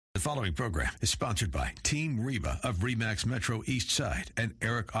following program is sponsored by Team Reba of RE/MAX Metro East Side and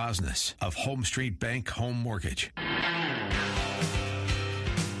Eric Osnes of Home Street Bank Home Mortgage.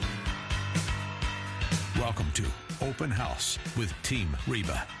 Welcome to Open House with Team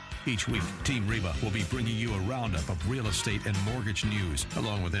Reba. Each week, Team Reba will be bringing you a roundup of real estate and mortgage news,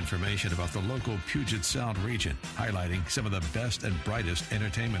 along with information about the local Puget Sound region, highlighting some of the best and brightest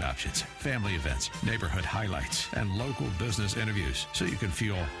entertainment options, family events, neighborhood highlights, and local business interviews, so you can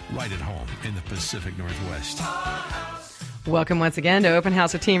feel right at home in the Pacific Northwest. Welcome once again to Open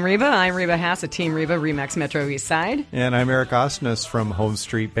House with Team Reba. I'm Reba Haas of Team Reba, RE/MAX Metro East Side. And I'm Eric Osnes from Home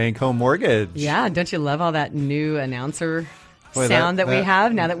Street Bank Home Mortgage. Yeah, don't you love all that new announcer sound that we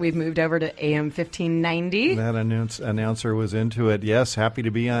have now that we've moved over to AM 1590? That announcer was into it. Yes, happy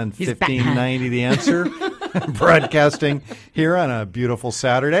to be on 1590 The Answer, broadcasting here on a beautiful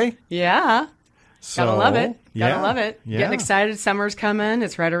Saturday. Yeah. So, Gotta love it. Yeah, Love it. yeah. Getting excited. Summer's coming.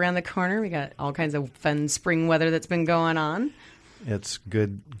 It's right around the corner. We got all kinds of fun spring weather that's been going on. It's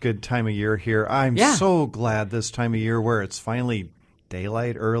good time of year here. I'm Yeah. so glad this time of year where it's finally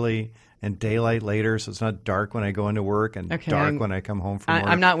daylight early and daylight later, so it's not dark when I go into work and dark when I come home from work.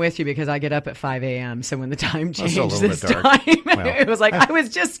 I'm not with you because I get up at 5 a.m., so when the time changed little this bit dark. time, Well, it was like I was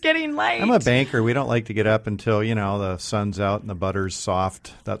just getting late. I'm a banker. We don't like to get up until, the sun's out and the butter's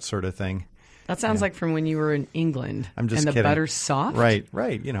soft, that sort of thing. That sounds like from when you were in England. I'm just and the kidding. butter's soft? Right.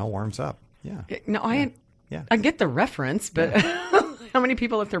 Warms up. Yeah. No, I get the reference, but how many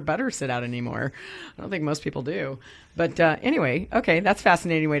people let their butter sit out anymore? I don't think most people do. But anyway, okay, that's a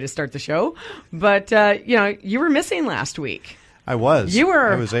fascinating way to start the show. But, you were missing last week. I was. You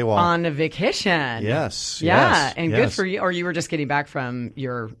were I was AWOL. on a vacation. Yes. Yeah, yes, and yes. good for you. Or you were just getting back from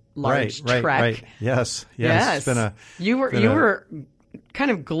your large trek. Right. Yes. It's been you were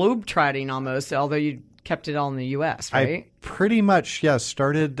kind of globe-trotting almost, although you kept it all in the U.S., right? I pretty much,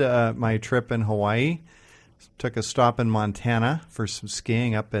 started my trip in Hawaii. Took a stop in Montana for some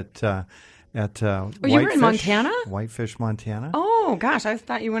skiing up at Whitefish. You were in Montana? Whitefish, Montana. Oh, gosh. I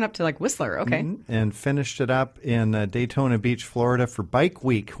thought you went up to, Whistler. Okay. Mm-hmm. And finished it up in Daytona Beach, Florida for Bike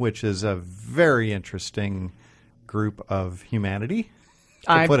Week, which is a very interesting group of humanity,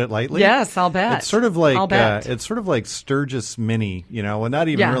 to put it lightly. Yes, I'll bet. It's sort of like Sturgis Mini, well, not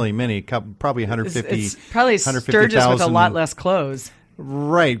even really mini, probably 150. It's probably Sturgis with a lot less clothes.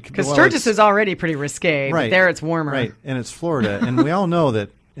 Right. Because Sturgis is already pretty risque, but there it's warmer. Right, and it's Florida. And we all know that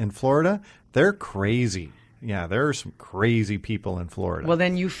in Florida, they're crazy. Yeah, there are some crazy people in Florida. Well,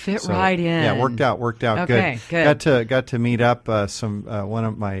 then you fit right in. Yeah, worked out okay, good. Got to meet up one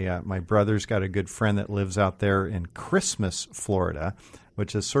of my brothers got a good friend that lives out there in Christmas, Florida,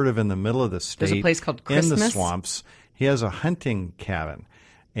 which is sort of in the middle of the state. There's a place called Christmas? In the swamps. He has a hunting cabin,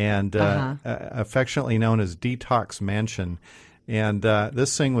 and affectionately known as Detox Mansion. And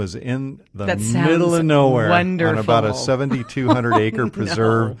this thing was in the middle of nowhere wonderful. On about a 7,200 acre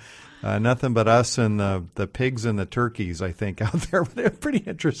preserve. Nothing but us and the pigs and the turkeys, I think, out there. They're pretty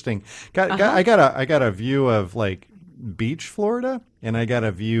interesting. I got a view of beach Florida, and I got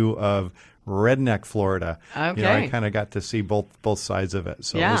a view of redneck Florida. Okay. I kind of got to see both sides of it.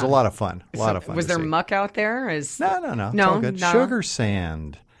 So it was a lot of fun. Was there muck out there? No. It's all good. No.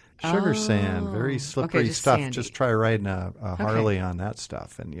 Sugar sand, very slippery stuff. Sandy. Just try riding a Harley on that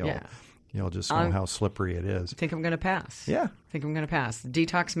stuff, and you'll just know how slippery it is. I think I'm going to pass. Yeah. I think I'm going to pass.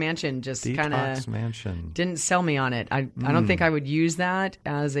 Detox Mansion just kind Detox of Mansion didn't sell me on it. I don't think I would use that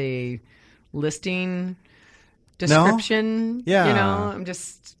as a listing description. No? Yeah. I'm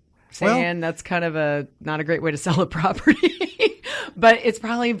just saying that's kind of not a great way to sell a property. But it's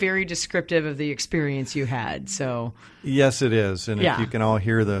probably very descriptive of the experience you had. So yes, it is. And if you can all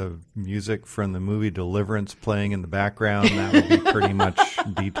hear the music from the movie Deliverance playing in the background, that would be pretty much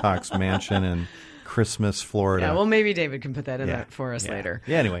Detox Mansion in Christmas, Florida. Yeah, well, maybe David can put that in for us later.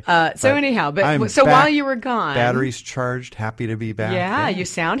 Yeah, anyway. While you were gone. Batteries charged, happy to be back. Yeah, you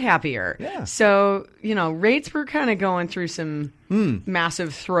sound happier. Yeah. So, rates were kind of going through some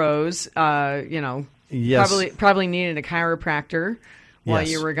massive throes, Yes. Probably needed a chiropractor while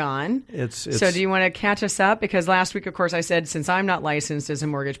you were gone. So do you want to catch us up? Because last week, of course, I said since I'm not licensed as a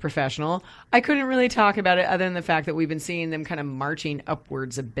mortgage professional, I couldn't really talk about it other than the fact that we've been seeing them kind of marching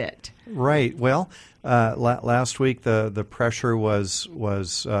upwards a bit. Right. Well, last week the pressure was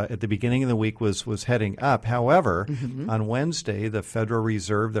at the beginning of the week was heading up. However, on Wednesday, the Federal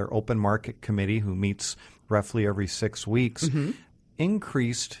Reserve, their open market committee, who meets roughly every 6 weeks,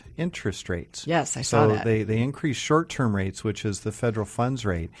 increased interest rates. Yes, I saw that. So they increased short-term rates, which is the federal funds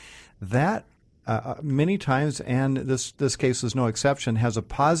rate. That many times, and this case is no exception, has a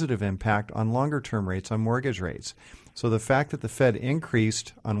positive impact on longer-term rates, on mortgage rates. So the fact that the Fed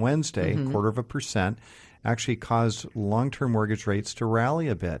increased on Wednesday, 0.25%, actually caused long-term mortgage rates to rally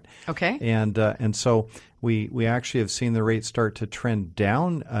a bit. Okay. And so we actually have seen the rates start to trend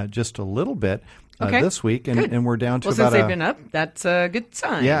down just a little bit this week, and we're down to about since they've been up, that's a good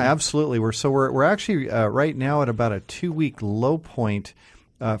sign. Yeah, absolutely. We're actually right now at about a 2-week low point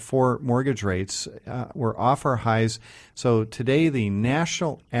for mortgage rates. We're off our highs. So today, the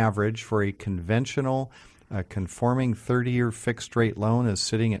national average for a conventional conforming 30-year fixed rate loan is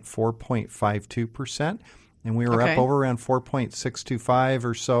sitting at 4.52%. And we were up over around 4.625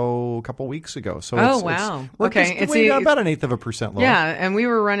 or so a couple weeks ago. So it's about 0.1% lower. Yeah, and we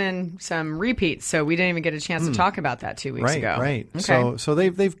were running some repeats, so we didn't even get a chance to talk about that 2 weeks ago. Right. Okay. So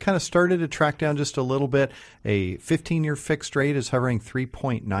they've kind of started to track down just a little bit. A 15-year fixed rate is hovering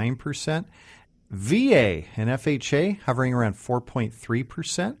 3.9%. VA and FHA hovering around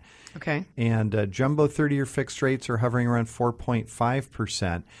 4.3%. Okay. And jumbo 30-year fixed rates are hovering around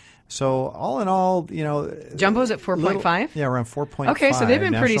 4.5%. So all in all, Jumbo's at 4.5? Yeah, around 4.5. Okay, so they've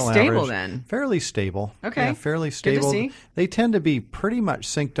been pretty stable average. then. Fairly stable. Okay. Yeah, fairly stable. Good to see. They tend to be pretty much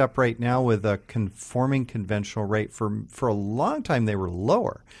synced up right now with a conforming conventional rate. For a long time, they were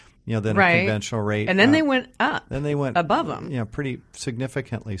lower, than a conventional rate. And then they went up. Then they went above them. Yeah, pretty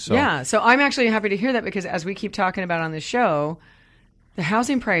significantly. So yeah, so I'm actually happy to hear that because as we keep talking about on the show, the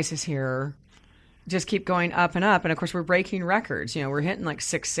housing prices here just keep going up and up. And of course, we're breaking records. We're hitting like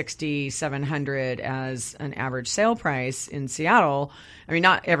 660, 700 as an average sale price in Seattle. I mean,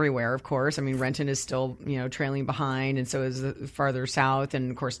 not everywhere, of course. I mean, Renton is still, trailing behind, and so is the farther south. And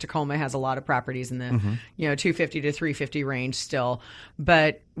of course, Tacoma has a lot of properties in the, 250 to 350 range still.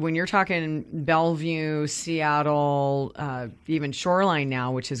 But when you're talking Bellevue, Seattle, even Shoreline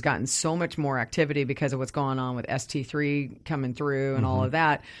now, which has gotten so much more activity because of what's going on with ST3 coming through and all of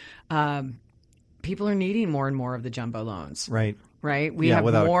that, people are needing more and more of the jumbo loans. Right. We have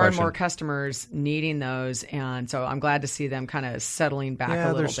more and more customers needing those. And so I'm glad to see them kind of settling back a little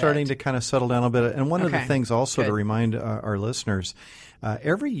bit. Yeah, they're starting to kind of settle down a bit. And one of the things also to remind our listeners,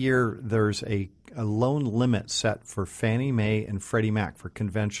 every year there's a loan limit set for Fannie Mae and Freddie Mac for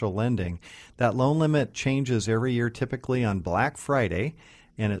conventional lending. That loan limit changes every year, typically on Black Friday,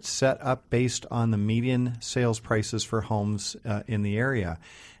 and it's set up based on the median sales prices for homes in the area.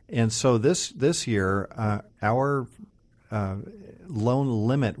 And so this year, our loan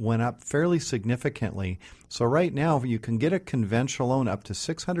limit went up fairly significantly. So right now, you can get a conventional loan up to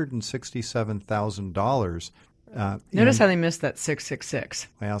 $667,000. Notice how they missed that 666.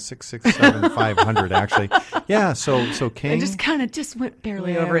 Well, 667,500 actually. Yeah. So King. It just kind of went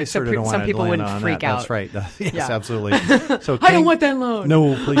barely over it. So some people wouldn't freak out. That's right. Yes, absolutely. So I don't want that loan.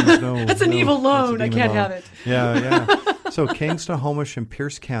 No, please, no. That's an evil loan. I can't have it. Yeah. So King, Snohomish, and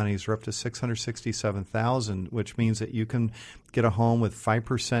Pierce counties are up to $667,000, which means that you can get a home with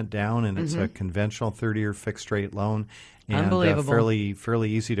 5% down, and it's a conventional 30-year fixed rate loan. And fairly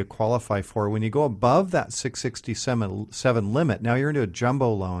easy to qualify for. When you go above that 667 limit, now you're into a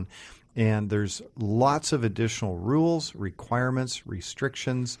jumbo loan, and there's lots of additional rules, requirements,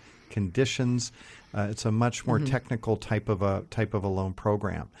 restrictions, conditions. It's a much more technical type of a loan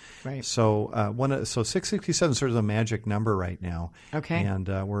program. Right. So 667 is sort of the magic number right now. Okay. And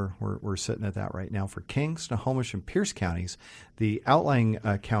we're sitting at that right now for King, Snohomish, and Pierce counties. The outlying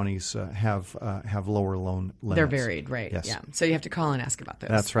counties have lower loan limits. They're varied, right? Yes. Yeah. So you have to call and ask about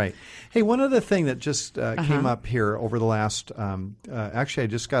those. That's right. Hey, one other thing that just came up here over the last. Actually, I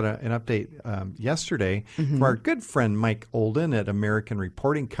just got an update yesterday from our good friend Mike Olden at American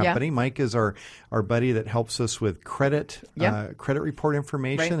Reporting Company. Yeah. Mike is our buddy that helps us with credit report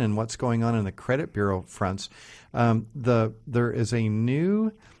information and what's going on in the credit bureau fronts. There is a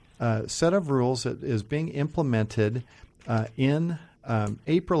new set of rules that is being implemented in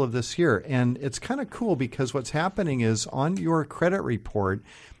April of this year, and it's kind of cool because what's happening is on your credit report,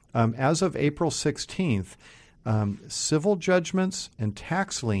 as of April 16th, civil judgments and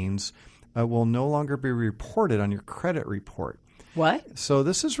tax liens will no longer be reported on your credit report. What? So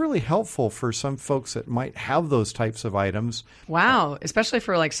this is really helpful for some folks that might have those types of items. Wow, especially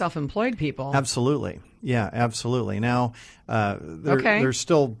for like self-employed people. Absolutely. Yeah, absolutely. Now, there's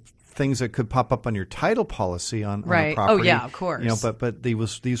still things that could pop up on your title policy on the property. Oh, yeah, of course. But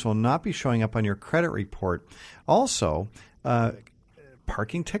these will not be showing up on your credit report. Also,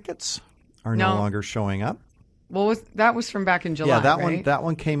 parking tickets are no longer showing up. Well, that was from back in July. Yeah, right? that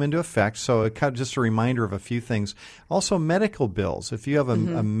one came into effect. So it kind of just a reminder of a few things. Also, medical bills. If you have a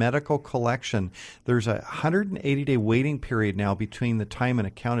medical collection, there's a 180-day waiting period now between the time an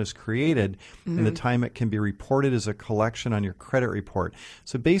account is created and the time it can be reported as a collection on your credit report.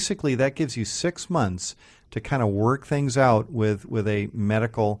 So basically, that gives you 6 months to kind of work things out with a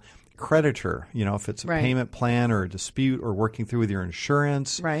medical creditor, if it's a payment plan or a dispute or working through with your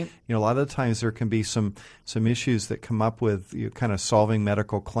insurance. Right. A lot of the times there can be some issues that come up with kind of solving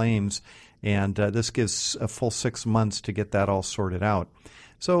medical claims, and this gives a full 6 months to get that all sorted out.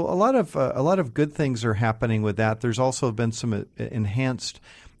 So a lot of good things are happening with that. There's also been some enhanced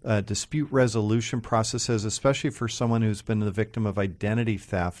dispute resolution processes, especially for someone who's been the victim of identity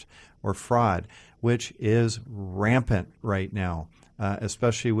theft or fraud, which is rampant right now.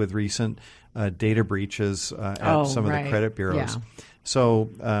 Especially with recent data breaches at some of the credit bureaus. Yeah.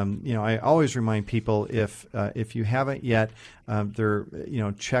 So, I always remind people if you haven't yet,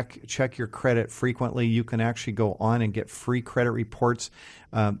 check your credit frequently. You can actually go on and get free credit reports.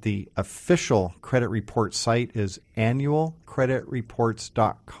 The official credit report site is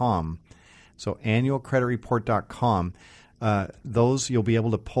annualcreditreports.com. So annualcreditreport.com. Those you'll be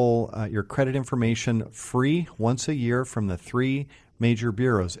able to pull your credit information free once a year from the 3 major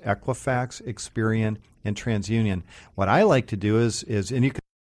bureaus, Equifax, Experian, and TransUnion. What I like to do is and you can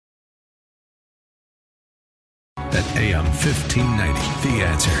at AM 1590,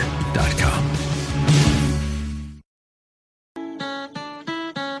 theanswer.com.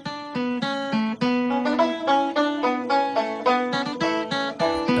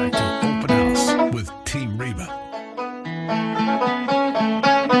 Back to Open House with Team Reba.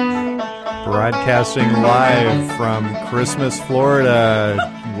 Broadcasting live from Christmas, Florida,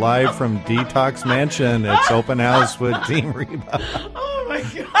 live from Detox Mansion. It's Open House with Team Reba. Oh, my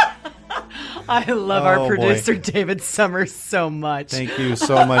God. I love our producer, David Summers, so much. Thank you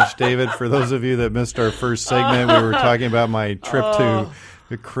so much, David. For those of you that missed our first segment, we were talking about my trip to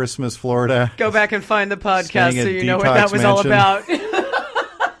Christmas, Florida. Go back and find the podcast so you know what that was all about.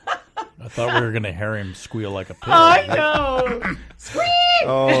 I thought we were going to hear him squeal like a pig. I know. Squeak!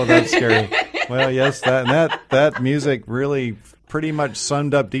 Oh, that's scary. Well, yes, that music really pretty much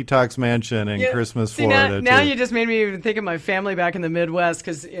summed up Detox Mansion in Christmas, Florida. Now you just made me even think of my family back in the Midwest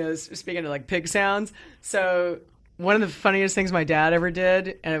because, speaking of like pig sounds. So one of the funniest things my dad ever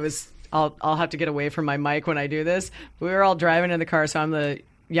did, and it was, I'll have to get away from my mic when I do this. We were all driving in the car, so I'm the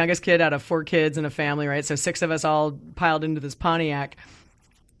youngest kid out of 4 kids in a family, right? So 6 of us all piled into this Pontiac.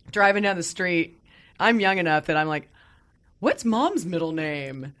 Driving down the street, I'm young enough that I'm like, what's Mom's middle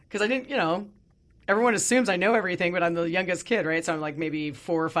name? Because I didn't, everyone assumes I know everything, but I'm the youngest kid, right? So I'm like maybe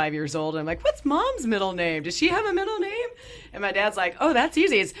 4 or 5 years old. And I'm like, what's Mom's middle name? Does she have a middle name? And my dad's like, oh, that's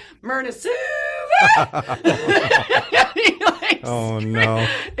easy. It's Myrna Sue. Oh, no.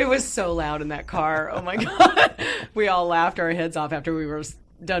 It was so loud in that car. Oh, my God. We all laughed our heads off after we were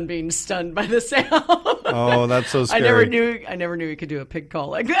done being stunned by the sound. Oh, that's so scary. I never knew he could do a pig call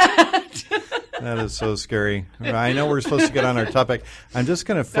like that. That is so scary. I know we're supposed to get on our topipic. I'm just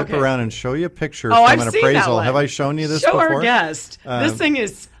going to flip around and show you a picture from I've an seen appraisal. That one. Have I shown you this Show before? Our guest. This thing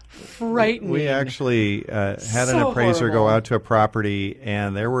is frightening. We actually had an appraiser go out to a property,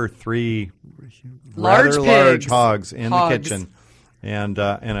 and there were 3 rather large hogs in the kitchen, and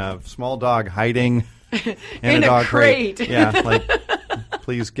a small dog hiding in a dog crate. Yeah, like,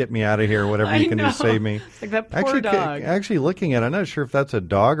 please get me out of here, whatever you can do to save me. Like that poor dog. Actually, looking at it, I'm not sure if that's a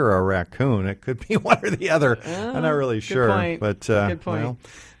dog or a raccoon. It could be one or the other. I'm not really sure. Point. But good point. Well,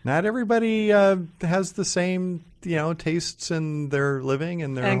 not everybody has the same tastes in their living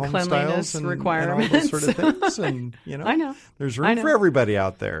and their home styles and requirements and all those sort of things. And I know there's room for everybody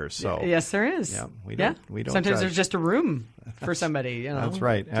out there. So yes, there is. Yeah, we don't. Sometimes judge. There's just a room for somebody. That's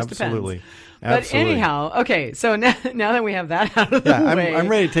right. Absolutely. Depends. But anyhow, okay. So now that we have that out of the way, I'm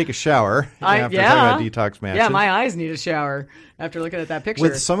ready to take a shower after talking about Detox Mansion. Yeah, my eyes need a shower after looking at that picture.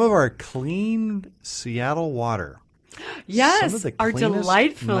 With some of our clean Seattle water. Yes, our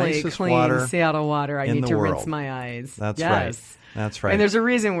delightfully clean Seattle water. I need to rinse my eyes. That's right. That's right. And there's a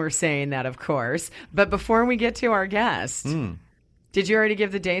reason we're saying that, of course. But before we get to our guest, did you already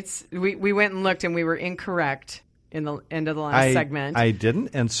give the dates? We went and looked, and we were incorrect in the end of the last segment. I didn't.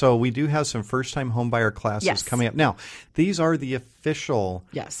 And so we do have some first-time homebuyer classes coming up. Now, these are the official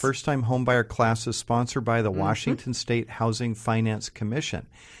first-time homebuyer classes sponsored by the Washington State Housing Finance Commission.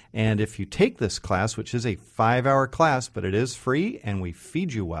 And if you take this class, which is a 5-hour class, but it is free and we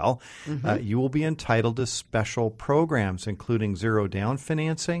feed you well, you will be entitled to special programs, including zero down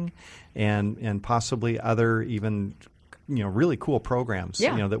financing and possibly other even really cool programs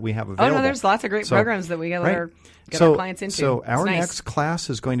that we have available. Oh, no, there's lots of great programs that we get our clients into. So our next class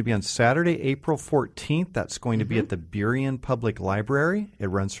is going to be on Saturday, April 14th. That's going to be at the Burien Public Library. It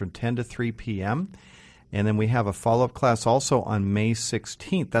runs from 10 to 3 p.m. And then we have a follow-up class also on May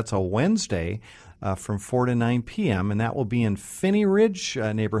 16th. That's a Wednesday from 4 to 9 p.m., and that will be in Finney Ridge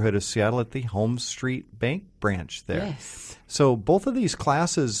neighborhood of Seattle at the Home Street Bank branch there. Yes. So both of these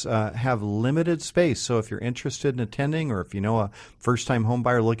classes have limited space. So if you're interested in attending, or if you know a first-time home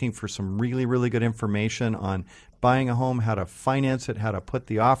buyer looking for some really, really good information on buying a home, how to finance it, how to put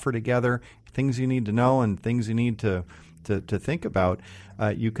the offer together, things you need to know and things you need to think about,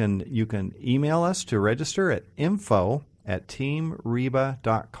 you can email us to register at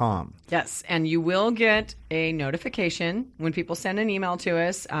info@teamreba.com. Yes, and you will get a notification when people send an email to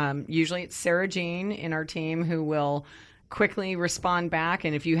us. Usually it's Sarah Jean in our team who will quickly respond back.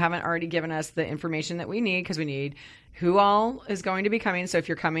 And if you haven't already given us the information that we need, because we need who all is going to be coming. So if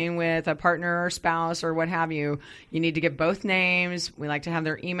you're coming with a partner or spouse or what have you, you need to give both names. We like to have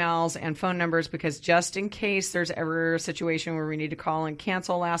their emails and phone numbers, because just in case there's ever a situation where we need to call and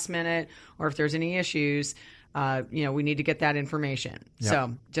cancel last minute, or if there's any issues, we need to get that information. Yep.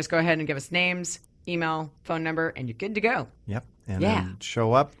 So just go ahead and give us names, email, phone number, and you're good to go. Yep. And then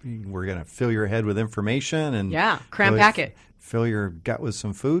show up. We're going to fill your head with information and pack it. Fill your gut with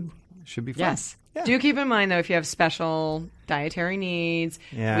some food. Should be fun. Yes. Yeah. Do keep in mind, though, if you have special dietary needs,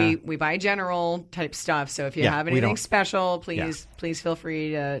 we buy general type stuff. So if you have anything special, please feel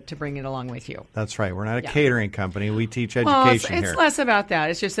free to bring it along with you. That's right. We're not a catering company. We teach education here. It's less about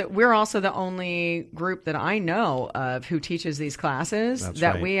that. It's just that we're also the only group that I know of who teaches these classes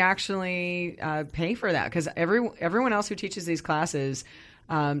we actually pay for that. Because everyone else who teaches these classes,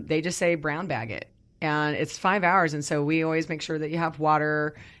 they just say brown bag it. And it's 5 hours, and so we always make sure that you have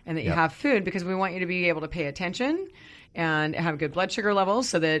water and that you have food, because we want you to be able to pay attention and have good blood sugar levels,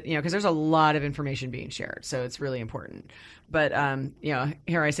 so that, because there's a lot of information being shared, so it's really important. But,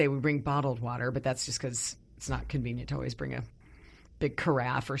 here I say we bring bottled water, but that's just because it's not convenient to always bring a big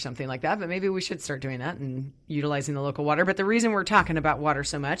carafe or something like that. But maybe we should start doing that and utilizing the local water. But the reason we're talking about water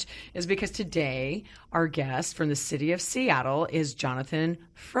so much is because today our guest from the city of Seattle is Jonathan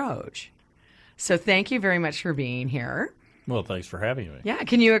Froge. So thank you very much for being here. Well, thanks for having me. Yeah.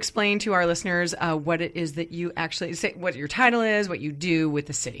 Can you explain to our listeners what it is that you actually say, what your title is, what you do with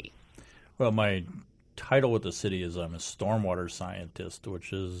the city? Well, my title with the city is I'm a stormwater scientist,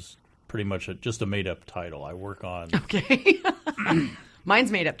 which is pretty much just a made-up title. I work on... Okay.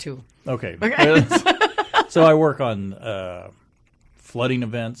 Mine's made up, too. Okay. So I work on flooding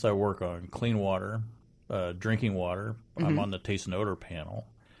events. I work on clean water, drinking water. Mm-hmm. I'm on the taste and odor panel.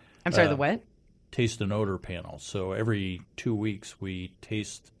 I'm sorry, the what? Taste and odor panel. So every 2 weeks we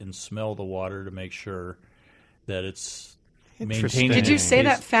taste and smell the water to make sure that it's maintained. Did you say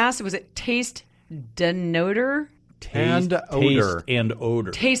that fast? Was it taste denoter? And odor. Taste and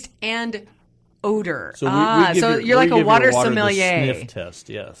odor. Taste and odor. So you're like a water sommelier. The sniff test,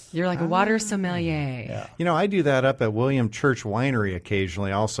 yes. You're like a water sommelier. Yeah. I do that up at William Church Winery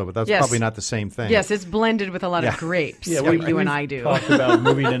occasionally also, but that's probably not the same thing. Yes, it's blended with a lot of grapes. Yeah, you and I do. Talked about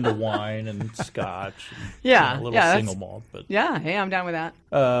moving into wine and scotch. And, a little single malt. But hey, I'm down with that.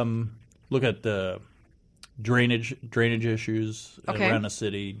 Look at the drainage issues around the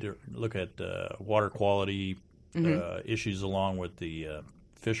city. Look at water quality issues along with the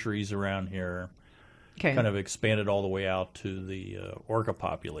fisheries around here. Okay. Kind of expanded all the way out to the orca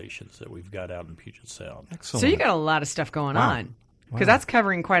populations that we've got out in Puget Sound. Excellent. So you got a lot of stuff going on, because that's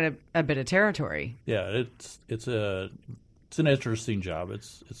covering quite a bit of territory. Yeah, it's an interesting job.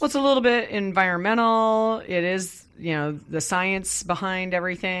 It's a little bit environmental. It is, the science behind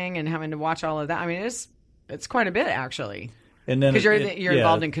everything and having to watch all of that. I mean, it's quite a bit actually. And then because you're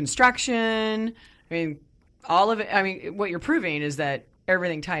involved in construction. I mean, all of it. I mean, what you're proving is that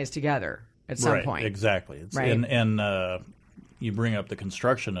everything ties together at some point. Exactly. And you bring up the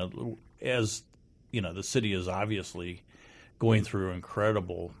construction. As the city is obviously going through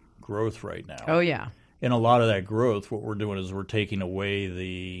incredible growth right now. Oh, yeah. And a lot of that growth, what we're doing is we're taking away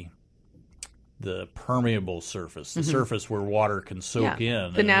the permeable surface, the surface where water can soak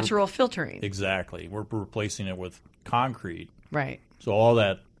in. The natural filtering. Exactly. We're replacing it with concrete. Right. So all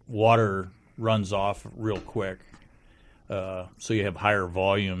that water runs off real quick. So you have higher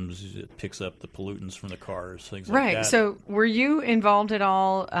volumes. It picks up the pollutants from the cars, things like that. Right. So were you involved at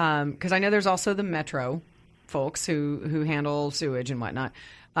all? Because I know there's also the Metro folks who handle sewage and whatnot.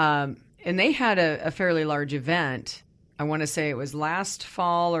 And they had a fairly large event. I want to say it was last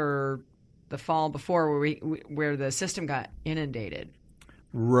fall or the fall before where the system got inundated.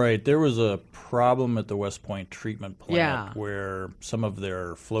 Right. There was a problem at the West Point treatment plant where some of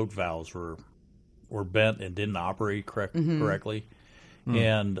their float valves were bent and didn't operate correctly.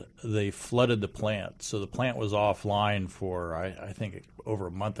 And they flooded the plant. So the plant was offline for, I think, over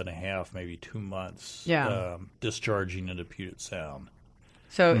a month and a half, maybe 2 months, discharging into Puget Sound.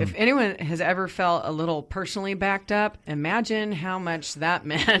 So if anyone has ever felt a little personally backed up, imagine how much that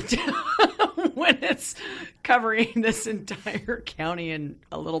meant when it's covering this entire county and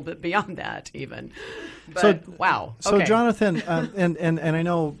a little bit beyond that even. But, wow. So, okay. Jonathan, and I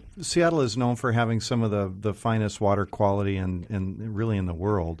know Seattle is known for having some of the finest water quality and really in the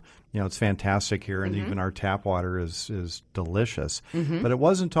world. You know, it's fantastic here, and even our tap water is delicious. But it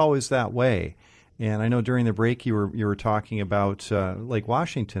wasn't always that way. And I know during the break you were talking about Lake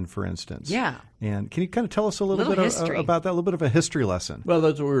Washington, for instance. Yeah. And can you kind of tell us a little bit about that, a little bit of a history lesson? Well,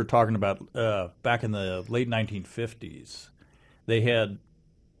 that's what we were talking about back in the late 1950s. They had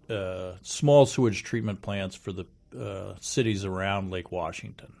small sewage treatment plants for the cities around Lake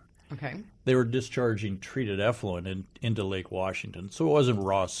Washington. Okay. They were discharging treated effluent into Lake Washington. So it wasn't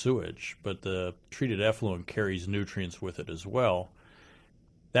raw sewage, but the treated effluent carries nutrients with it as well.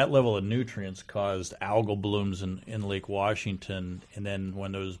 That level of nutrients caused algal blooms in Lake Washington, and then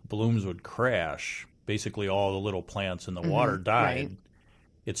when those blooms would crash, basically all the little plants in the water died. Right.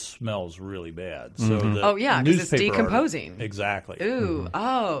 It smells really bad. So because it's decomposing. Exactly. Ooh,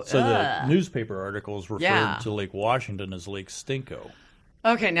 So the newspaper articles referred to Lake Washington as Lake Stinko.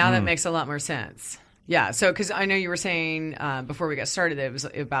 Okay, now that makes a lot more sense. Yeah, so because I know you were saying before we got started that it was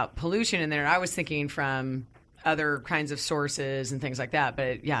about pollution in there, and I was thinking from other kinds of sources and things like that.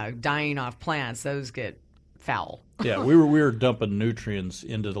 But dying off plants, those get foul. Yeah, we were dumping nutrients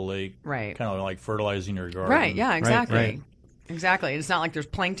into the lake, right? Kind of like fertilizing your garden. Right. Yeah. Exactly. Right. Exactly. It's not like there's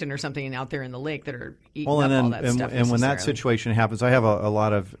plankton or something out there in the lake that are eating up all that stuff. And when that situation happens, I have a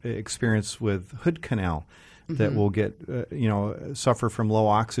lot of experience with Hood Canal that will get suffer from low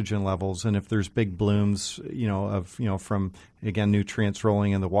oxygen levels, and if there's big blooms from again nutrients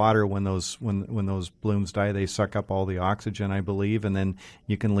rolling in the water, when those blooms die, they suck up all the oxygen, I believe, and then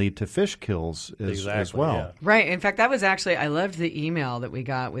you can lead to fish kills as well. Yeah. Right. In fact, that was actually, I loved the email that we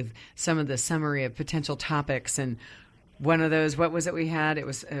got with some of the summary of potential topics, and one of those, what was it we had? It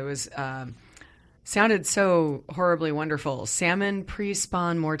was sounded so horribly wonderful. Salmon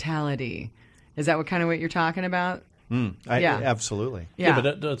pre-spawn mortality. Is that what you're talking about? Absolutely. Yeah,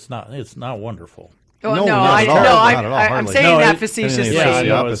 but it's not wonderful. Oh, no, not at all. I'm saying that facetiously.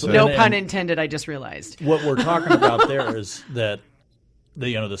 No and pun intended. I just realized. What we're talking about there is that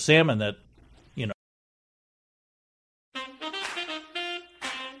the salmon that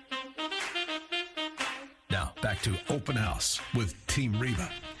Now back to Open House with Team Reba.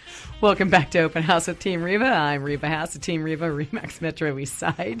 Welcome back to Open House with Team Reba. I'm Reba Haas of Team Reba, Remax Metro East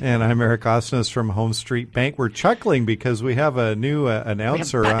Side. And I'm Eric Osnes from Home Street Bank. We're chuckling because we have a new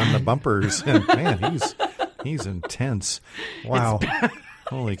announcer on the bumpers. And man, he's intense. Wow.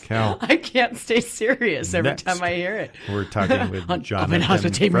 Holy cow. I can't stay serious every time I hear it. We're talking with Open House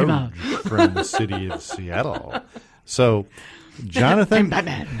with Team Reba from the city of Seattle. So, Jonathan,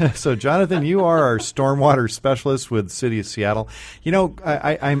 you are our stormwater specialist with the City of Seattle. You know,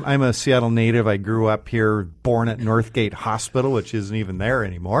 I'm a Seattle native. I grew up here, born at Northgate Hospital, which isn't even there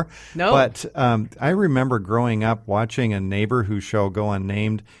anymore. No. But I remember growing up watching a neighbor who shall go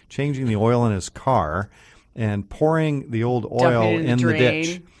unnamed changing the oil in his car and pouring the old oil in the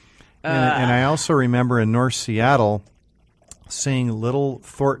ditch. And I also remember in North Seattle seeing Little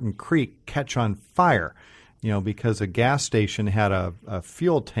Thornton Creek catch on fire. Because a gas station had a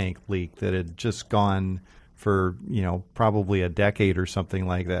fuel tank leak that had just gone for, probably a decade or something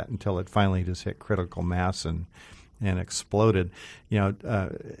like that until it finally just hit critical mass and exploded.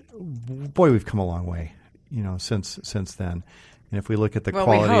 Boy, we've come a long way, since then. And if we look at the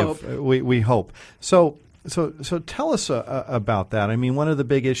quality we hope. So tell us about that. I mean, one of the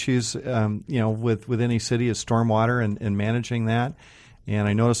big issues, with any city is stormwater and managing that. And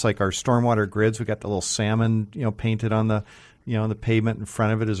I noticed, like our stormwater grids, we got the little salmon, painted on the, the pavement in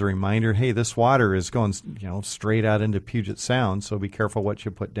front of it as a reminder. Hey, this water is going, straight out into Puget Sound, so be careful what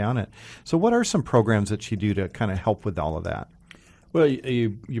you put down it. So, what are some programs that you do to kind of help with all of that? Well,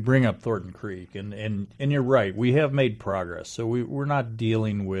 you bring up Thornton Creek, and you're right. We have made progress. So we're not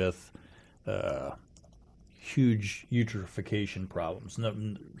dealing with huge eutrophication problems,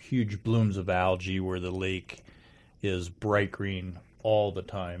 huge blooms of algae where the lake is bright green all the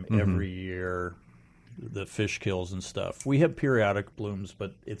time, every year, the fish kills and stuff. We have periodic blooms,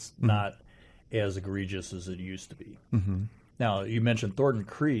 but it's not as egregious as it used to be. Now, you mentioned Thornton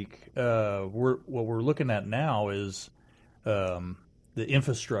Creek. What we're looking at now is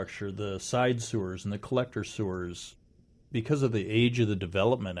infrastructure, the side sewers and the collector sewers, because of the age of the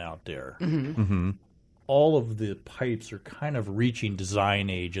development out there, all of the pipes are kind of reaching design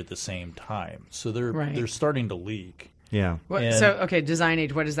age at the same time. So they're starting to leak. Yeah. Design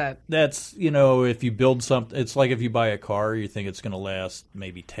age, what is that? That's, if you build something, it's like if you buy a car, you think it's going to last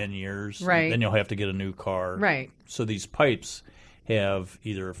maybe 10 years. Right. Then you'll have to get a new car. Right. So these pipes have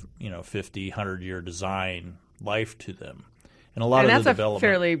either, 50, 100-year design life to them. And a lot of the development. That's a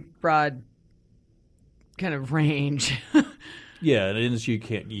fairly broad kind of range. Yeah, it is. You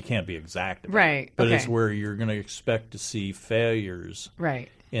can't be exact about it. But it's where you're going to expect to see failures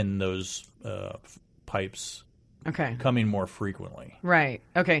in those pipes coming more frequently. Right.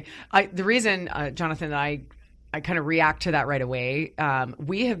 Okay. The reason, Jonathan, that I kind of react to that right away,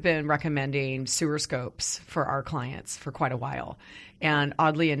 we have been recommending sewer scopes for our clients for quite a while. And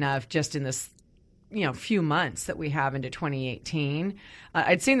oddly enough, just in this few months that we have into 2018.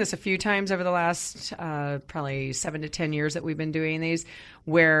 I'd seen this a few times over the last probably 7 to 10 years that we've been doing these,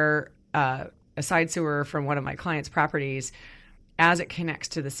 where a side sewer from one of my clients' properties, as it connects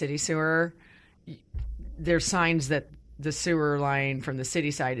to the city sewer, there's signs that the sewer line from the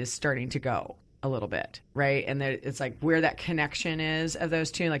city side is starting to go a little bit, right? And it's like where that connection is of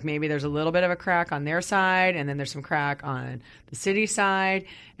those two, like maybe there's a little bit of a crack on their side and then there's some crack on the city side.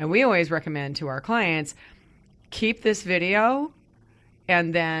 And we always recommend to our clients, keep this video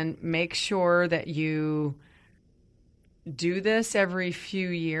and then make sure that you do this every few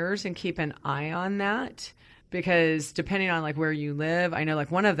years and keep an eye on that. Because depending on like where you live, I know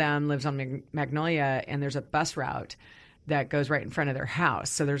like one of them lives on Magnolia and there's a bus route that goes right in front of their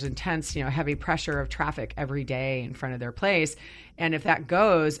house. So there's intense, heavy pressure of traffic every day in front of their place. And if that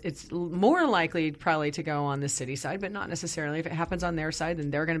goes, it's more likely probably to go on the city side, but not necessarily. If it happens on their side,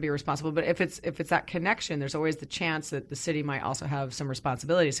 then they're going to be responsible. But if it's that connection, there's always the chance that the city might also have some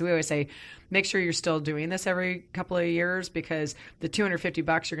responsibility. So we always say, make sure you're still doing this every couple of years, because the $250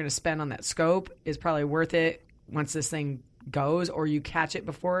 you're going to spend on that scope is probably worth it once this thing goes, or you catch it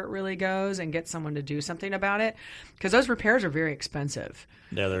before it really goes and get someone to do something about it, because those repairs are very expensive.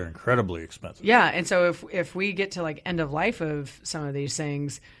 Yeah, they're incredibly expensive. Yeah, and so if we get to like end of life of some of these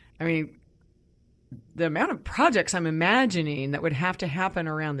things, I mean, the amount of projects I'm imagining that would have to happen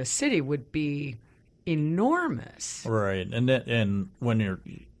around the city would be enormous. Right, and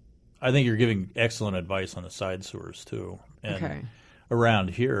when I think you're giving excellent advice on the side sewers too. And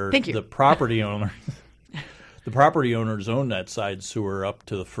around here, the property owner. The property owners own that side sewer up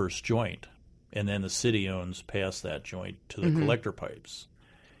to the first joint, and then the city owns past that joint to the collector pipes.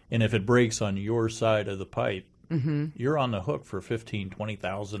 And if it breaks on your side of the pipe, you're on the hook for $15,000,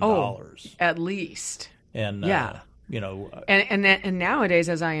 $20,000 at least. And and nowadays,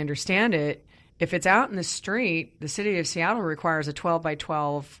 as I understand it, if it's out in the street, the city of Seattle requires a 12 by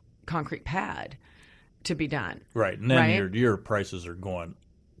 12 concrete pad to be done. Right, and then your prices are going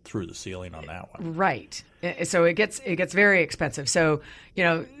through the ceiling on that one. Right. So it gets very expensive. So,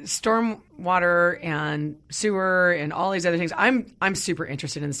 stormwater and sewer and all these other things, I'm super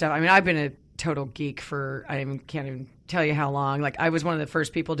interested in stuff. I mean, I've been a total geek for, can't even tell you how long. Like, I was one of the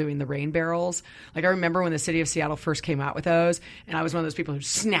first people doing the rain barrels. Like, I remember when the city of Seattle first came out with those, and I was one of those people who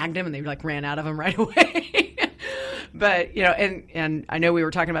snagged them and they like ran out of them right away. But, and I know we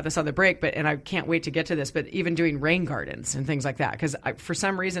were talking about this on the break, and I can't wait to get to this, but even doing rain gardens and things like that, because for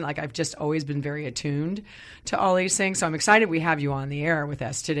some reason, like, I've just always been very attuned to all these things. So I'm excited we have you on the air with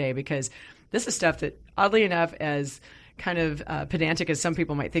us today, because this is stuff that, oddly enough, as kind of pedantic as some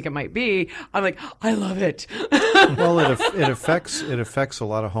people might think it might be, I'm like, I love it. Well, it affects a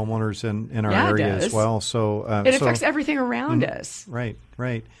lot of homeowners in our area as well. So it affects everything around us. Right.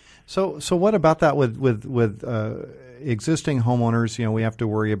 So what about that with existing homeowners? We have to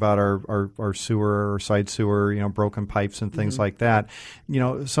worry about our sewer or side sewer, broken pipes and things like that.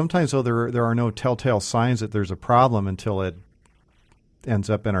 Sometimes though there are no telltale signs that there's a problem until it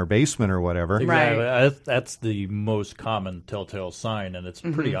ends up in our basement or whatever. Exactly. Right. That's the most common telltale sign, and it's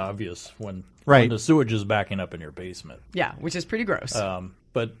pretty obvious when the sewage is backing up in your basement. Yeah, which is pretty gross.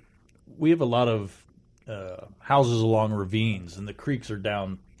 But we have a lot of houses along ravines, and the creeks are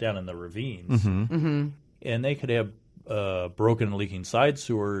down in the ravines, and they could have broken and leaking side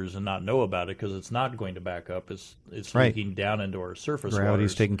sewers and not know about it because it's not going to back up. It's leaking down into our surface waters.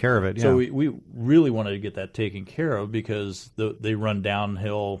 Gravity's taking care of it. Yeah. So we really wanted to get that taken care of, because they run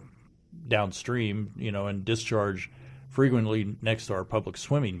downhill, downstream, and discharge frequently next to our public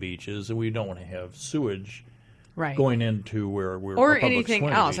swimming beaches, and we don't want to have sewage going into where we're or anything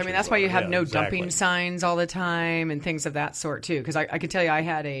else. I mean, that's why you have dumping signs all the time and things of that sort too. Because I can tell you, I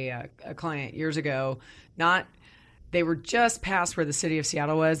had a client years ago, not they were just past where the city of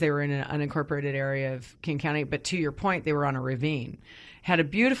Seattle was. They were in an unincorporated area of King County. But to your point, they were on a ravine. Had a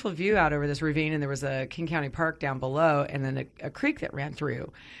beautiful view out over this ravine, and there was a King County Park down below, and then a creek that ran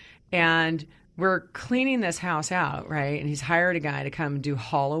through. And we're cleaning this house out, right? And he's hired a guy to come do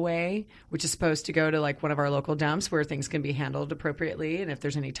haul away, which is supposed to go to like one of our local dumps where things can be handled appropriately, and if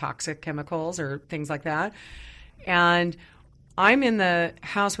there's any toxic chemicals or things like that. And I'm in the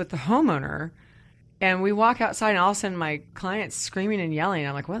house with the homeowner, and we walk outside, and all of a sudden my client's screaming and yelling.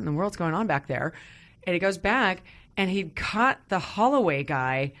 I'm like, what in the world's going on back there? And he goes back, and he'd caught the haul-away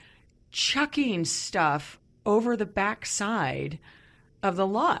guy chucking stuff over the backside of the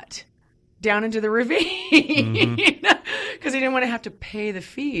lot down into the ravine because he didn't want to have to pay the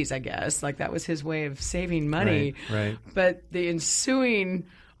fees, I guess. Like, that was his way of saving money. Right. But the ensuing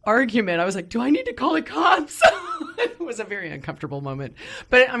argument, I was like, do I need to call the cops? It was a very uncomfortable moment.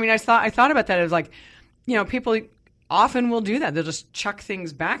 But, I mean, I thought about that. It was like, you know, people often will do that. They'll just chuck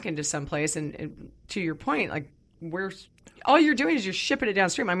things back into someplace. And to your point, like, all you're doing is you're shipping it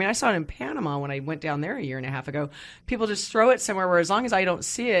downstream. I mean, I saw it in Panama when I went down there a year and a half ago. People just throw it somewhere where as long as I don't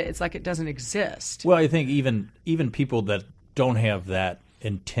see it, it's like it doesn't exist. Well, I think even people that don't have that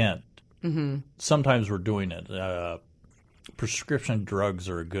intent, sometimes we're doing it. Prescription drugs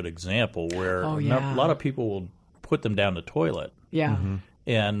are a good example where a lot of people will put them down the toilet. Yeah.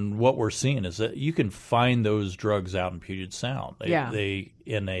 And what we're seeing is that you can find those drugs out in Puget Sound. They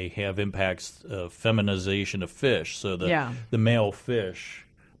have impacts of feminization of fish. So the male fish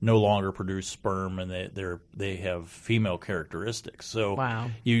no longer produce sperm, and they have female characteristics.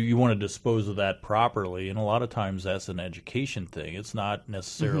 So you want to dispose of that properly, and a lot of times that's an education thing. It's not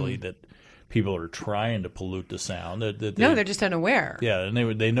necessarily that people are trying to pollute the sound. They're just unaware. Yeah, and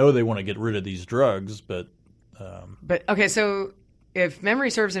they know they want to get rid of these drugs, but okay, so if memory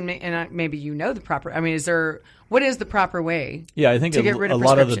serves, and maybe you know the proper, I mean, what is the proper way? Yeah, I think to get rid of a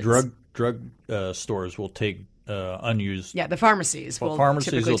lot of the drug stores will take unused. Yeah, the pharmacies will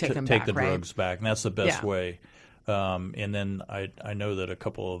typically take them back, the drugs back, and that's the best way. And then I know that a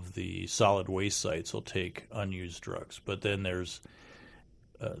couple of the solid waste sites will take unused drugs, but then there's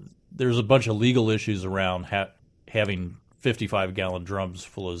a bunch of legal issues around having 55-gallon drums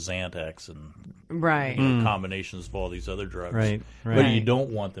full of Xanax and combinations of all these other drugs. Right. But you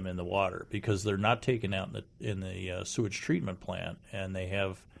don't want them in the water because they're not taken out in the sewage treatment plant, and they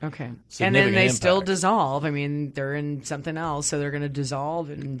have and then they still dissolve. I mean, they're in something else, so they're going to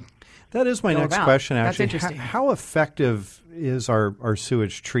dissolve. And that is my next question, actually. That's interesting. How effective is our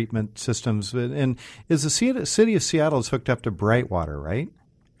sewage treatment systems? And is the city of Seattle is hooked up to Brightwater, right?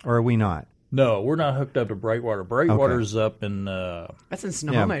 Or are we not? No, we're not hooked up to Brightwater. Brightwater's up in... that's in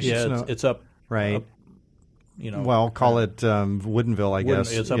Snohomish. Yeah, it's up... Right. Up, call it Woodinville, I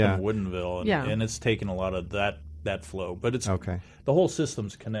guess. It's up in Woodinville, and it's taken a lot of that flow. But it's the whole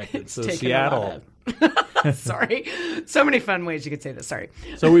system's connected. It's so Seattle... Sorry. So many fun ways you could say this. Sorry.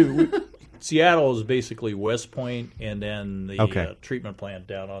 So Seattle is basically West Point, and then the treatment plant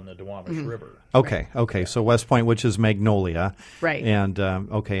down on the Duwamish River. Okay. So West Point, which is Magnolia, right? And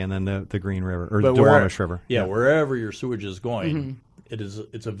and then the Green River or the Duwamish River. Yeah, wherever your sewage is going,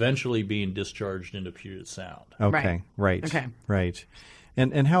 it's eventually being discharged into Puget Sound. Okay, right.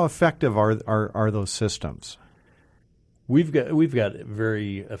 And how effective are those systems? We've got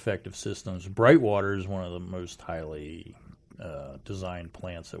very effective systems. Brightwater is one of the most highly designed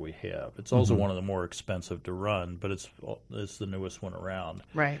plants that we have. It's also one of the more expensive to run, but it's the newest one around.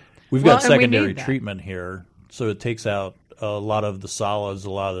 Right. We've got secondary treatment here, so it takes out a lot of the solids,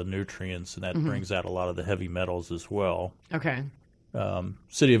 a lot of the nutrients, and that brings out a lot of the heavy metals as well. Okay.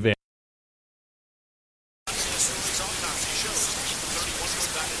 City of Van.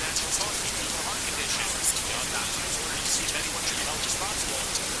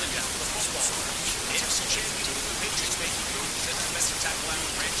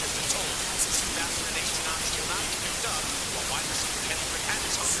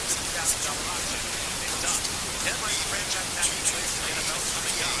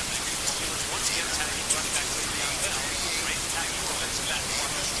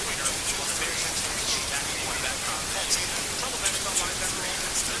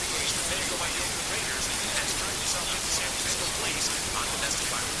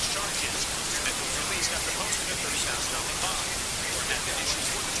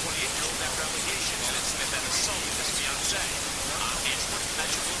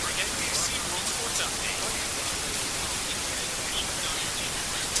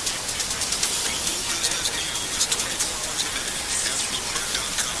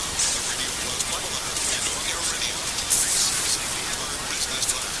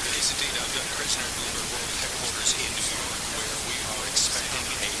 Prisoner Bloomberg World Headquarters in New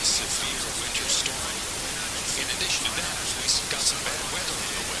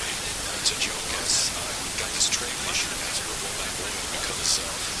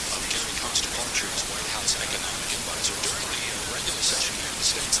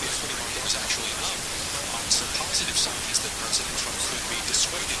positive sign is that President Trump could be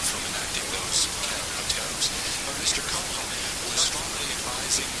dissuaded from enacting those tariffs. But Mr. Cohen was strongly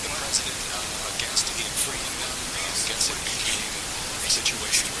advising the president against him freeing them, against it becoming a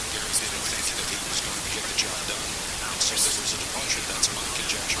situation where Gary didn't think that he was going to get the job done. And so there was a departure. That's my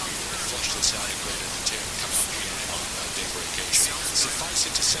conjecture. We will flush this out in greater detail come up on Daybreak Asia. Suffice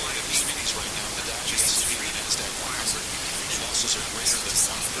it to say that the equities right now, the Dow, the S&P, and NASDAQ 100, losses are greater than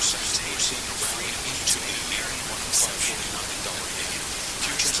 1%. We're seeing a rally into the near $1,549 yen.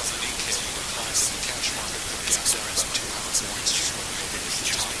 Futures on the Nikkei declines in the cash market for gas down about 200 points, just moving over to the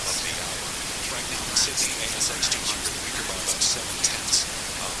top of the hour. Right now in Sydney, ASX 200 weaker by about 0.7%.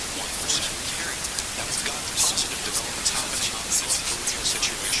 Now we've got positive developments happening on the North Korea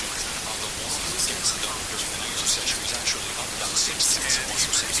situation. The won against the dollar during the New Year's session was actually up about 0.6%. The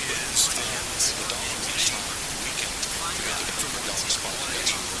dollar reached higher weekend. We got the $1 spot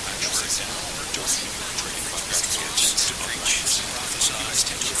index actually down during the New York trading by about 4 cents to breach. Prophesied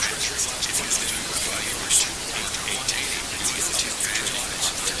 10-year Treasury last Wednesday with valuers 2.88. The 10-year trading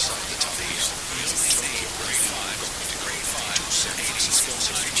inside the top here. Tokyo grade 5 going to grade 5. 2 San Francisco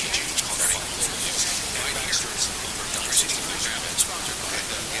CPG on 5 levels. And Baxter is in Bloomberg Dollar 60 milligram. Sponsored by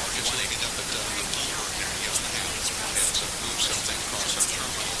markets leading up at the Bloomberg area on the Hamilton has moved something across our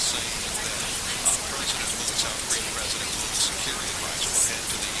terminal saying that President Moon's South Korean President Moon's security advisor will head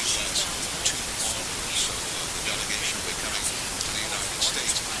to the U.S. tomorrow. So the delegation will be coming to the United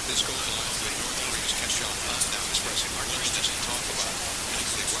States. This goes along with North Korea's Kim Jong-un now expressing willingness to talk about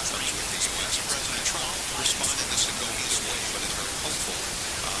nuclear weapons with the U.S. President Trump responded this could go either way, but is very hopeful.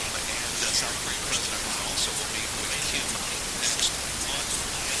 And South Korean President also will meet with Kim next month.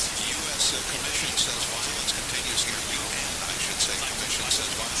 The U.S. Commission says violence continues here. Commission says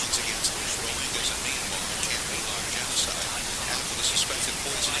violence against Rohingyas in Myanmar can't be like genocide. After the suspected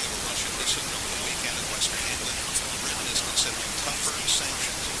poisoning of a Russian dissident over the weekend in Western England, Britain is considering tougher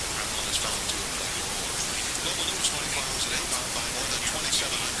sanctions if the Kremlin is found to have played a role. Global News 24 hours a day, powered by more than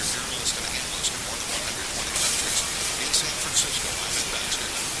 2,700 journalists and analysts in more than 120 countries. In San Francisco, I'm Ed Baxter.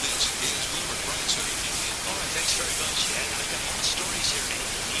 This is Bloomberg Bright City. All right, thanks very much. And I've got all the stories here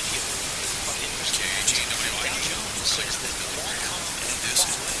immediately. Quite interesting. Dow Jones says that Qualcomm and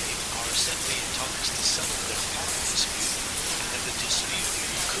Huawei are assembly in talks to settle their power dispute, and that the dispute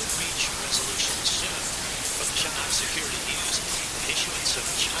could reach resolution soon. From China Security News, the issuance of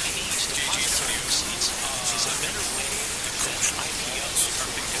Chinese depository receipts is a better way than an IPO for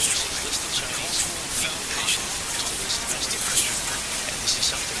big overseas listed Chinese foundation to list domestically. And this is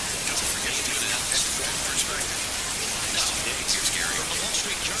something that may be announced formally in the next 2 days. From the Wall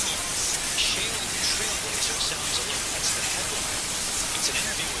Street Journal, Shale Trailblazer sounds alert. That's the headline. It's an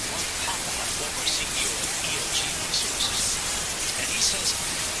interview with Mark Papa, former CEO of EOG Resources. And he says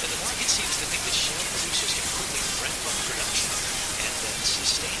that the market seems to think that shale producers can quickly ramp up production and then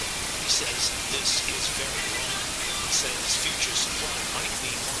sustain it. He says this is very wrong. He says future supply might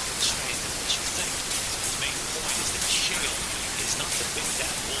be more constrained than what you think. His main point is that shale is not the big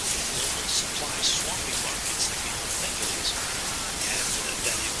bad wolf in global supply swamping markets that people think it is, and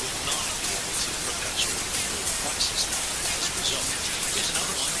that it will not be able to perpetuate low prices as a result. Here's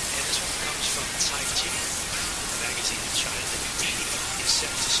another one, and this one comes from Taiji, a magazine in China. The media is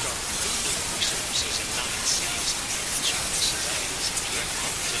set to start food delivery services in 9 cities in China, so that is in direct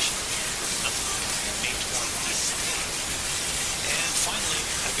competition with May 28th. And finally,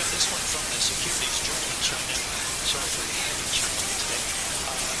 I've got this one from the Securities Journal in China. Sorry for the heavy China today.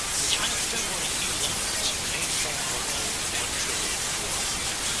 The China Federal new loans may fall below $1 trillion.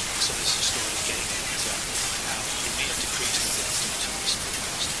 So this is a story getting at how it may have decreased the debt due to recent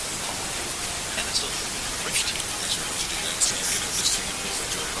cost of policy. And that's a little bit of rich team. That's right. That's this thing over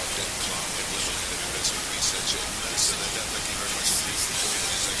to about that clock and limited investment research. So that thank you very much indeed for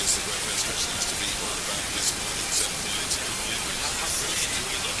joining us. I guess the great best person is to be heard about this morning, 7 minutes. How brilliant do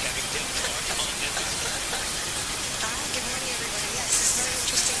we look having Deb Clark on Good morning, everybody. Yes, it's very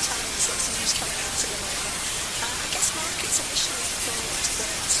interesting times. Lots of news coming out at the moment. I guess markets initially thought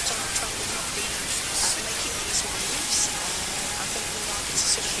that Donald Trump would not be making these moves. I think the markets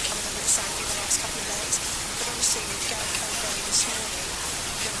are sort of becoming a bit sandy the last couple of days. But obviously with Gary Cohn this morning,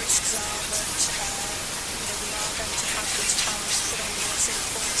 the risks are that we are going to have these tariffs put on US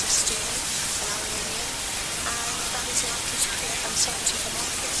imports of steel and aluminium. And that is likely to create uncertainty for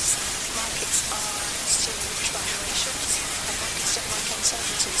markets. Markets are still rich valuations, and markets don't like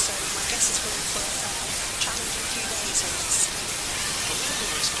uncertainty, so my guess is we're in for a challenging few days on this. Political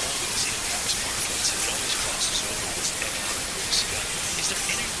risk always impacts markets. It always crosses over with economic risk. Is there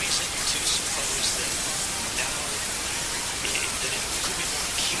any reason to suppose that now, that it could be more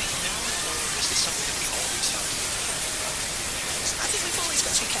acute now, or is this something that we always have to be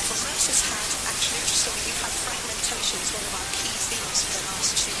inflation is one of our key themes for the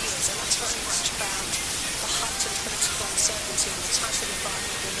last 2 years, and that's very much about the heightened political uncertainty and the type of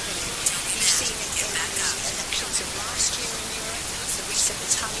environment we're living in. You've seen it in the elections of last year in Europe, the recent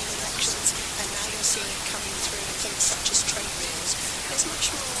Italian elections, and now you're seeing it coming through in things such as trade wars. There's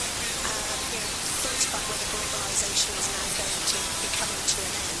much more thought about whether globalisation is now going to be coming to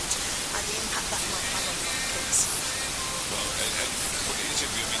an end and the impact that might have on markets. Well, and what it is,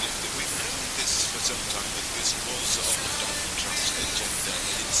 I mean, we've known this for some time, that this was on Donald Trump's agenda,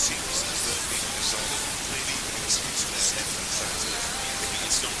 and it seems as though people decided maybe even in the streets of their head,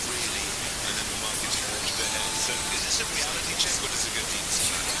 it's not really, and then the markets forged ahead. So is this a reality check, or does it go deep?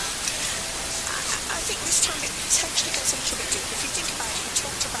 I think this time it potentially goes a little bit deep. If you think about it, we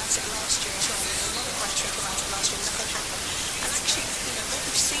talked about it last year as well. There was a lot of rhetoric about it last year, nothing happened. And actually, what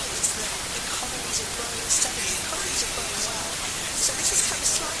we've seen is that economies are growing steadily. Economies are growing well. So this is kind of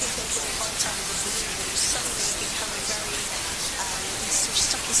slightly, I think, what we find out of the blue, that he's suddenly becoming very, he's sort of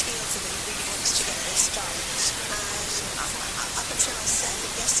stuck his heels in, and he really wants to get this done. And up until I said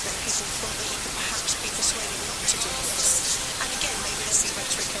that yesterday, people thought that he could perhaps be persuaded not to do this. And again, maybe there's some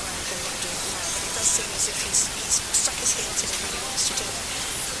rhetoric around him not doing it now, but it does seem as if he's stuck his heels in and really wants to do it.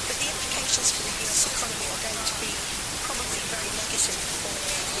 But the implications for the US economy are going to be probably very negative for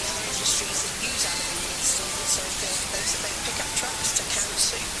the other industries that use aluminium steel, also those that may pick up trucks to can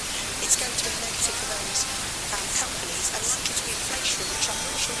soup. It's going to be negative for those companies, and likely to be inflation, which I'm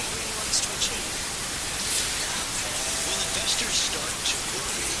not sure he really wants to achieve. Will investors start to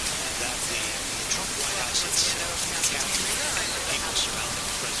worry that the Trump White House itself captured and the people surrounding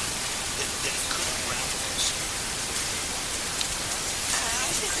the president, that it could unravel this?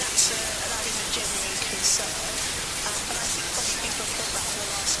 I think that is a genuine concern, but I think probably people have thought that for the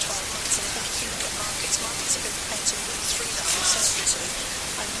last 12 months, and I think if you look at markets have been prepared to move through that uncertainty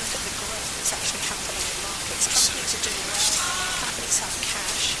and look at the growth that's actually happening in markets. Companies are doing well, companies have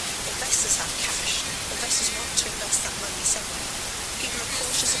cash, investors have cash, investors want to invest that money somewhere. People are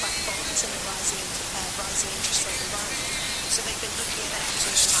cautious about bonds in a rising interest rate environment, so they've been looking at equities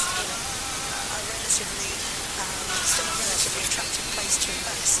as still a relatively attractive place to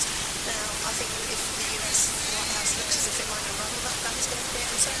invest. Now, I think if the US White House looks as if it might unravel that is going to create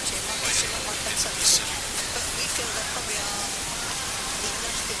uncertainty, and markets do not like uncertainty. But we feel there probably are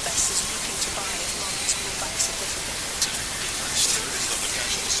enough investors looking to buy if markets pull back significantly. Well, there is a lot of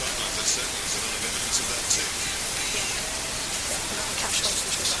cash on the sidelines. There certainly is a lot of evidence of that too. Yeah, a lot of cash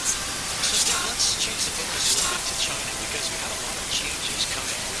waiting to invest. So Steve, let's change the focus a little bit to China, because we had a lot of changes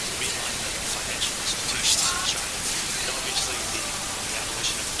coming with the realignment of financial institutions in China, and obviously the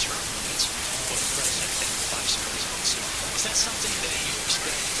abolition of term limits for the president and the vice president. So is that something that you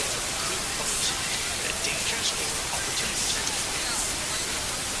expect could pose dangers or opportunities?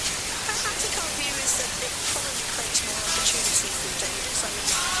 I think our view is that it probably creates more opportunities than dangers. I mean,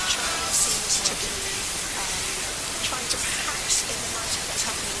 China seems to be trying to, perhaps in the light of what's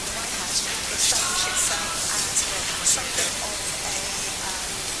happening in the White House, establish itself as something of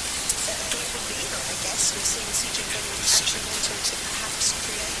a global leader, I guess. We're seeing Xi Jinping actually wanting to perhaps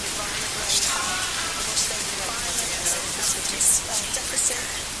create an environment where you have a more stable environment, a deficit,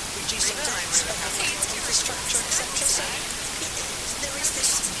 reducing debt, spending on infrastructure, etc. So there is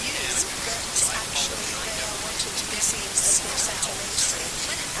this view that actually they are wanting to be seen as more centre mainstream,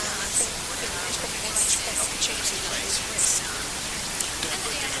 and I think it's probably more like an opportunity than it is risk. When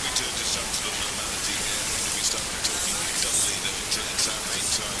do we return to some sort of normality here? When do we start talking dumbly that it's our main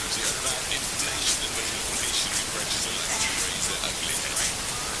times about inflation and whether inflationary pressures are likely to raise their ugly head?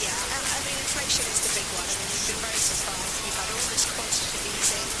 Yeah, I mean, inflation is the big one. I mean, we've been very surprised. We've had all this quantitative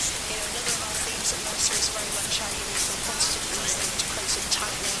easing. Another of our themes at Mercer is very much how you move from quantitative easing to quantitative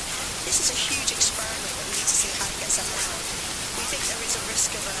tightening. This is a huge experiment that we need to see how it gets around. We think there is a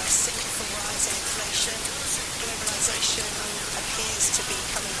risk of a cyclical rise in inflation. Globalization appears to be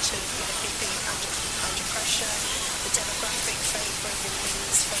coming to being under pressure. The demographic favourable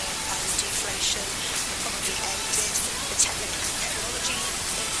winds for deflation have probably ended. The technology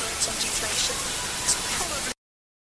influence on deflation has